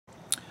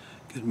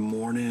Good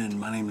morning.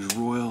 My name is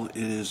Royal. It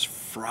is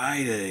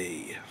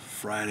Friday,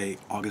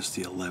 August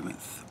the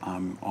 11th.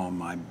 I'm on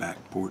my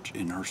back porch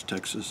in Hurst,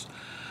 Texas.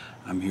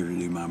 I'm here to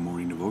do my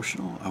morning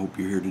devotional. I hope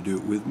you're here to do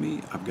it with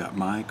me. I've got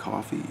my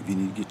coffee. If you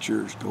need to get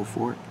yours, go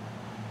for it.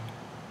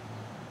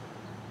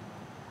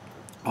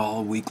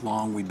 All week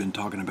long, we've been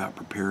talking about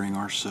preparing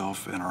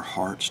ourselves and our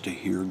hearts to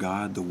hear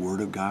God, the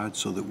Word of God,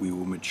 so that we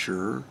will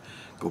mature.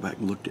 Go back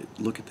and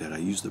look at that. I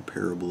used the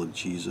parable of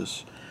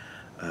Jesus.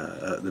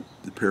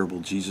 The parable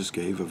Jesus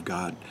gave of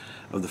God,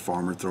 of the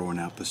farmer throwing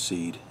out the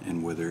seed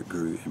and whether it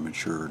grew and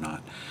mature or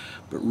not.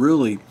 But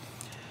really,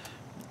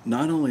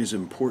 not only is it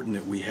important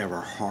that we have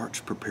our hearts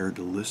prepared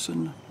to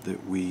listen,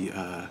 that we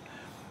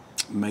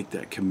make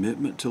that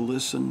commitment to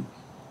listen,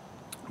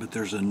 but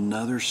there's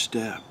another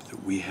step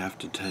that we have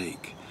to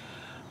take,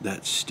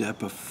 that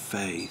step of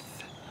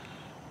faith.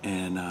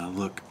 And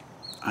look,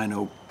 I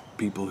know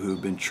people who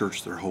have been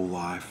church their whole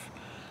life.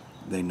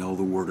 They know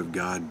the Word of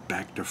God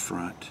back to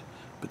front,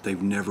 but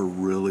they've never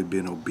really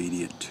been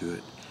obedient to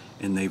it,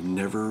 and they've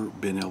never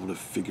been able to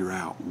figure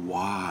out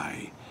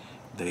why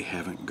they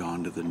haven't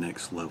gone to the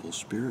next level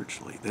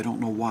spiritually. They don't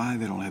know why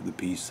they don't have the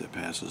peace that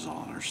passes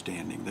all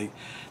understanding. They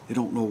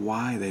don't know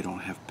why they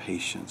don't have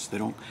patience. They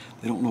don't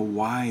know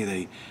why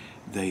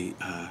they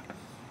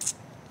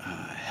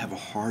have a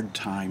hard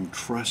time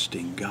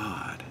trusting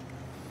God.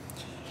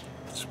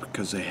 It's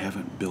because they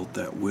haven't built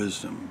that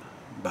wisdom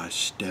by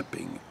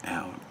stepping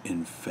out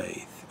in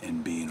faith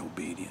and being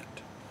obedient.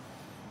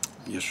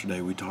 Yesterday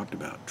we talked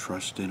about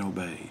trust and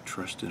obey,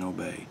 trust and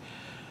obey.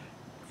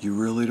 You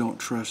really don't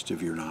trust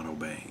if you're not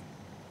obeying.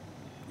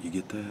 You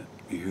get that?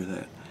 You hear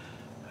that?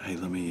 Hey,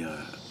 let me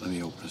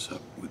open this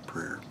up with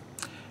prayer.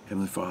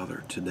 Heavenly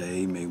Father,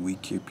 today may we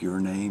keep your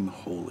name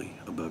holy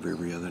above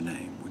every other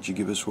name. Would you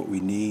give us what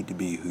we need to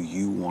be who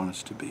you want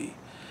us to be?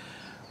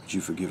 Would you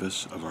forgive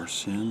us of our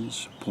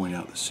sins? Point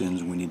out the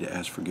sins we need to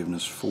ask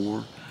forgiveness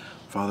for.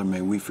 Father,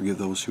 may we forgive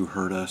those who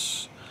hurt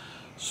us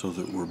so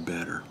that we're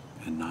better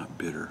and not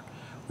bitter.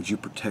 Would you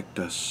protect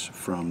us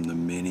from the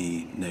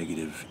many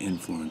negative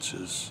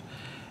influences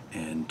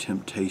and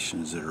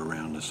temptations that are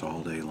around us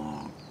all day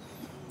long?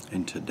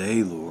 And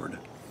today, Lord,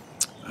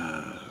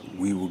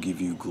 we will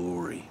give you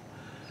glory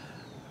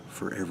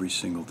for every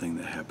single thing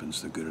that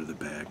happens, the good or the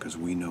bad, because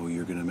we know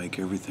you're going to make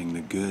everything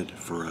the good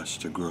for us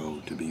to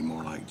grow, to be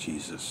more like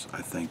Jesus.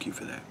 I thank you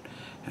for that,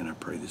 and I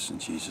pray this in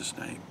Jesus'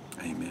 name.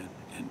 Amen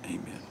and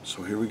amen.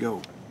 So here we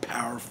go.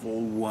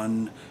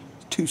 Powerful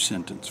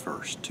two-sentence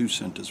verse.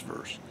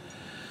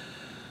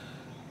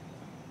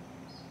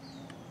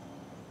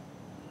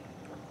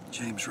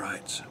 James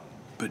writes,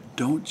 but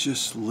don't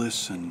just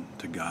listen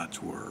to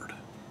God's word.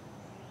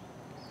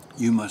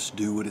 You must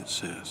do what it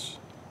says.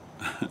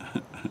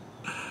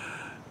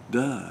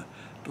 Duh.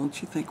 Don't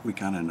you think we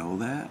kind of know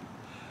that?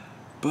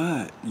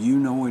 But you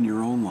know in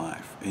your own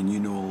life, and you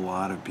know a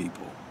lot of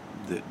people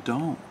that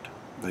don't.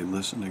 They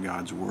listen to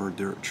God's word.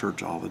 They're at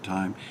church all the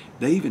time.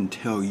 They even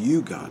tell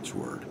you God's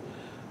word,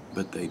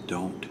 but they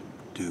don't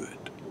do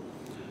it.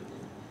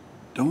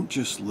 Don't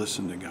just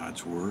listen to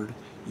God's word.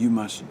 You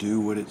must do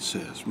what it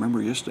says. Remember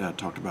yesterday I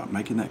talked about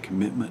making that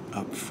commitment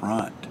up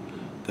front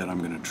that I'm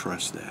going to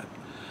trust that.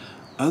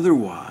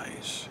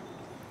 Otherwise,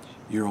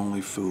 you're only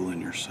fooling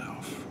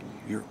yourself.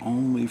 You're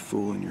only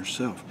fooling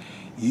yourself.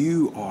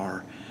 You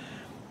are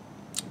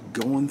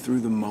going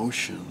through the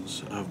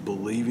motions of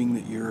believing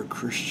that you're a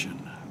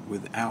Christian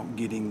without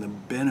getting the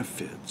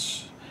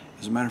benefits.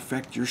 As a matter of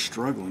fact, you're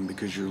struggling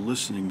because you're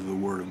listening to the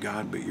Word of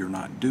God, but you're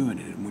not doing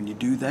it. And when you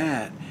do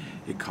that,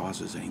 it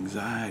causes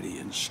anxiety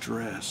and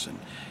stress, and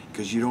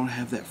because you don't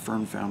have that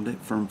firm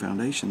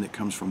foundation that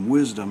comes from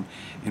wisdom,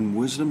 and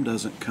wisdom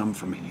doesn't come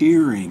from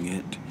hearing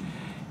it,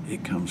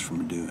 it comes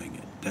from doing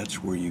it.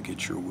 That's where you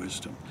get your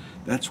wisdom.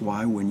 That's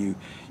why when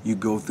you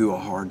go through a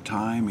hard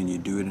time and you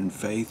do it in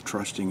faith,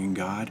 trusting in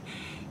God,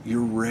 you're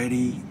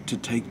ready to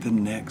take the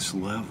next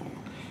level.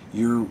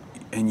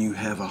 And you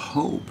have a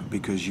hope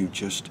because you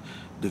just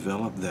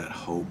developed that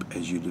hope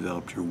as you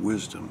developed your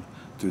wisdom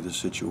through the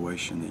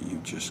situation that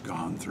you've just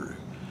gone through.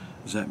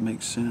 Does that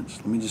make sense?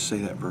 Let me just say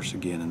that verse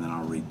again and then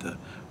I'll read the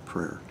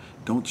prayer.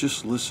 Don't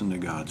just listen to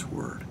God's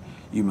word.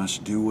 You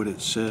must do what it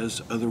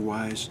says,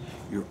 otherwise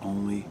you're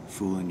only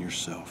fooling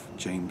yourself.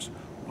 James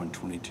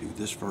 1:22.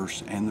 This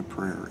verse and the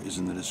prayer is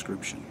in the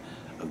description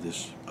of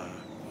this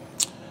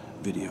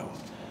video.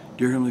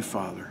 Dear Heavenly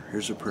Father,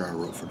 here's a prayer I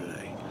wrote for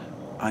today.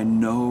 I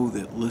know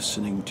that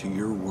listening to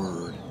your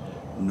word,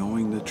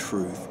 knowing the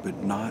truth,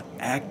 but not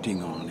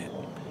acting on it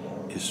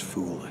is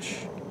foolish.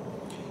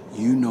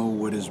 You know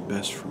what is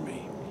best for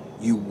me.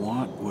 You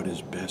want what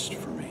is best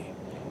for me.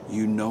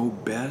 You know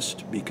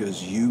best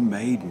because you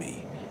made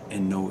me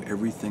and know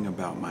everything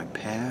about my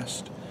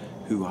past,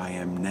 who I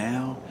am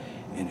now,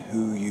 and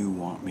who you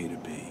want me to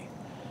be.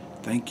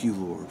 Thank you,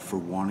 Lord, for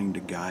wanting to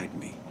guide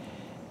me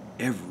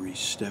every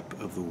step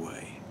of the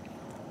way.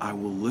 I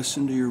will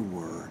listen to your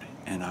word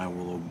and I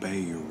will obey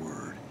your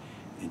word.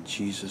 In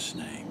Jesus'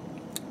 name,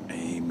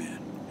 amen.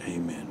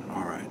 Amen.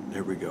 All right,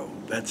 there we go.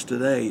 That's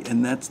today,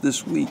 and that's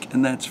this week,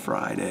 and that's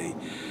Friday.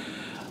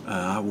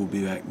 I will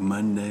be back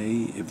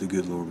Monday if the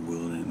good Lord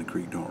willing and the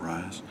creek don't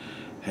rise.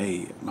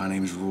 Hey, my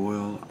name is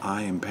Royal.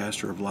 I am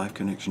pastor of Life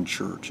Connection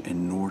Church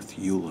in North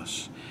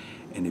Euless.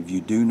 And if you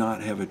do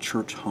not have a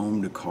church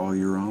home to call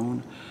your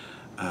own,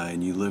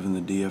 and you live in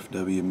the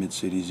DFW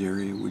Mid-Cities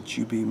area, would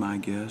you be my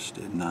guest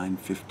at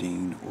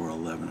 9:15 or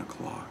 11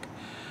 o'clock?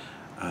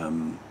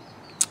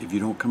 If you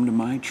don't come to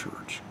my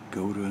church,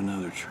 go to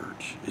another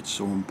church. It's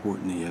so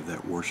important that you have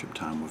that worship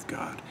time with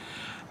God.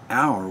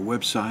 Our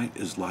website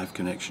is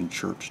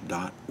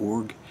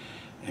lifeconnectionchurch.org,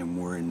 and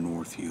we're in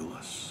North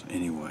Euless.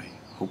 Anyway,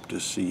 hope to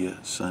see you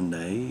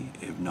Sunday.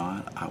 If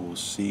not, I will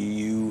see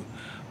you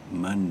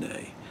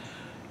Monday.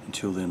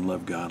 Until then,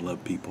 love God,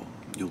 love people.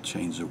 You'll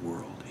change the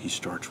world. He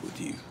starts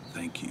with you.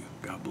 Thank you.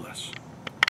 God bless.